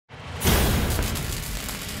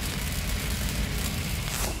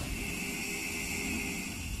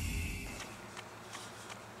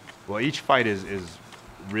Well, each fight is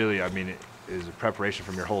really, I mean, it is a preparation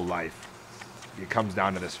from your whole life. It comes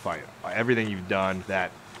down to this fight. Everything you've done, that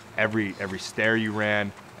every stare you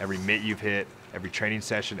ran, every mitt you've hit, every training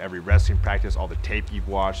session, every wrestling practice, all the tape you've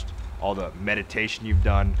watched, all the meditation you've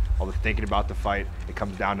done, all the thinking about the fight, it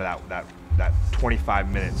comes down to that 25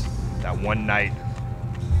 minutes, that one night.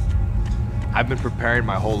 I've been preparing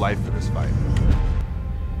my whole life for this fight.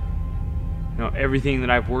 You know, everything that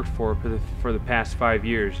I've worked for the past 5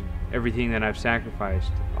 years, everything that I've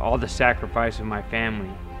sacrificed, all the sacrifice of my family,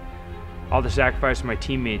 all the sacrifice of my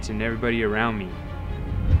teammates and everybody around me,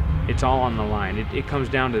 it's all on the line. It comes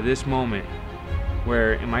down to this moment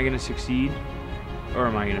where am I going to succeed or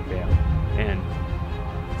am I going to fail? And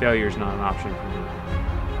failure is not an option for me.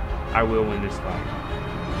 I will win this fight.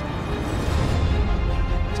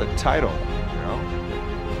 It's a title, you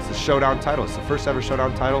know? It's the Showdown title. It's the first ever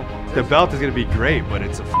Showdown title. The belt is going to be great, but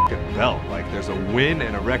it's a fucking belt. Like, there's a win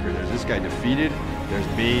and a record. There's this guy defeated. There's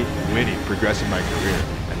me winning, progressing my career.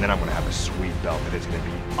 And then I'm going to have a sweet belt, and it's going to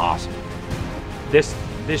be awesome. This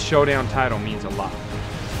Showdown title means a lot.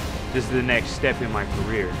 This is the next step in my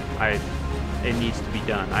career. It needs to be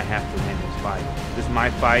done. I have to win this fight. This is my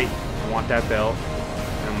fight. I want that belt,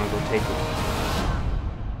 and I'm gonna go take it.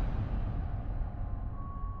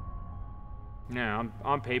 Now,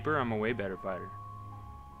 on paper, I'm a way better fighter.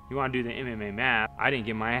 You want to do the MMA math? I didn't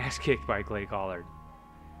get my ass kicked by Clay Collard.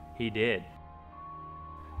 He did.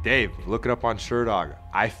 Dave, look it up on Sherdog.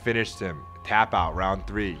 I finished him. Tap out, round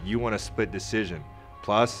 3. You want a split decision.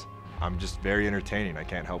 Plus, I'm just very entertaining. I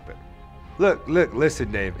can't help it. Look,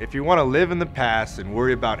 listen, Dave. If you want to live in the past and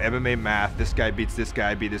worry about MMA math, this guy beats this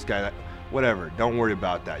guy, beat this guy, whatever, don't worry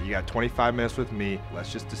about that. You got 25 minutes with me.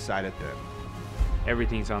 Let's just decide it then.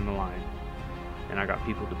 Everything's on the line, and I got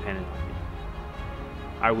people dependent on me.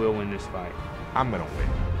 I will win this fight. I'm gonna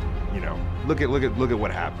win. You know, look at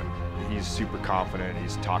what happened. He's super confident.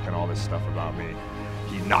 He's talking all this stuff about me.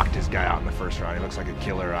 He knocked his guy out in the first round. He looks like a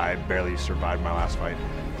killer. I barely survived my last fight.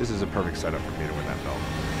 This is a perfect setup for me to win that belt.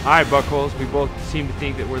 All right, Buchholz, we both seem to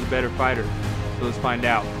think that we're the better fighter, so let's find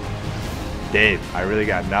out. Dave, I really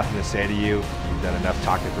got nothing to say to you. You've done enough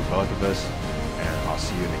talking for both of us, and I'll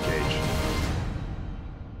see you in the cage.